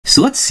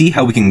So let's see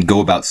how we can go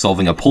about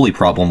solving a pulley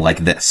problem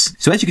like this.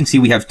 So as you can see,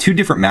 we have two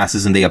different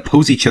masses and they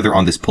oppose each other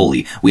on this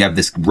pulley. We have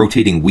this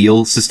rotating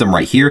wheel system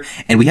right here,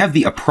 and we have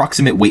the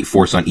approximate weight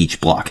force on each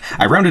block.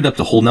 I rounded up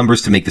to whole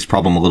numbers to make this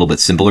problem a little bit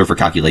simpler for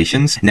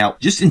calculations. Now,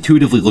 just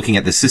intuitively looking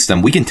at the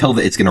system, we can tell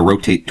that it's going to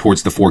rotate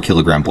towards the 4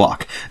 kilogram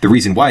block. The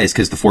reason why is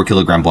because the 4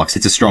 kilogram block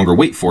hits a stronger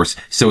weight force,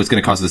 so it's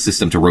going to cause the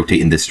system to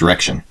rotate in this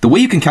direction. The way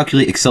you can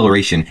calculate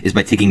acceleration is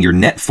by taking your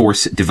net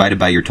force divided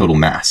by your total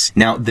mass.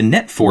 Now, the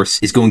net force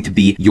is going to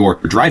be your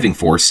driving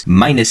force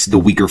minus the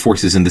weaker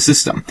forces in the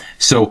system.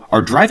 So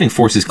our driving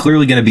force is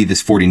clearly going to be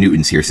this 40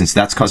 newtons here, since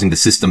that's causing the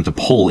system to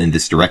pull in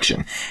this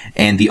direction.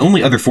 And the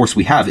only other force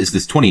we have is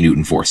this 20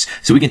 newton force.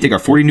 So we can take our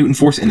 40 newton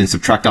force and then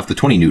subtract off the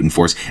 20 newton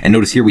force, and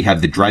notice here we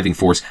have the driving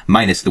force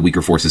minus the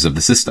weaker forces of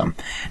the system.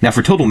 Now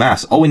for total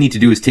mass, all we need to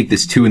do is take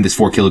this 2 and this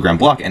 4 kilogram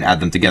block and add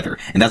them together,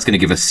 and that's going to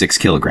give us 6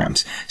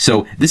 kilograms.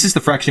 So this is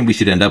the fraction we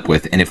should end up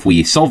with, and if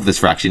we solve this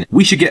fraction,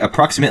 we should get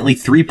approximately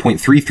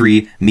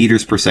 3.33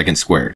 meters per second squared.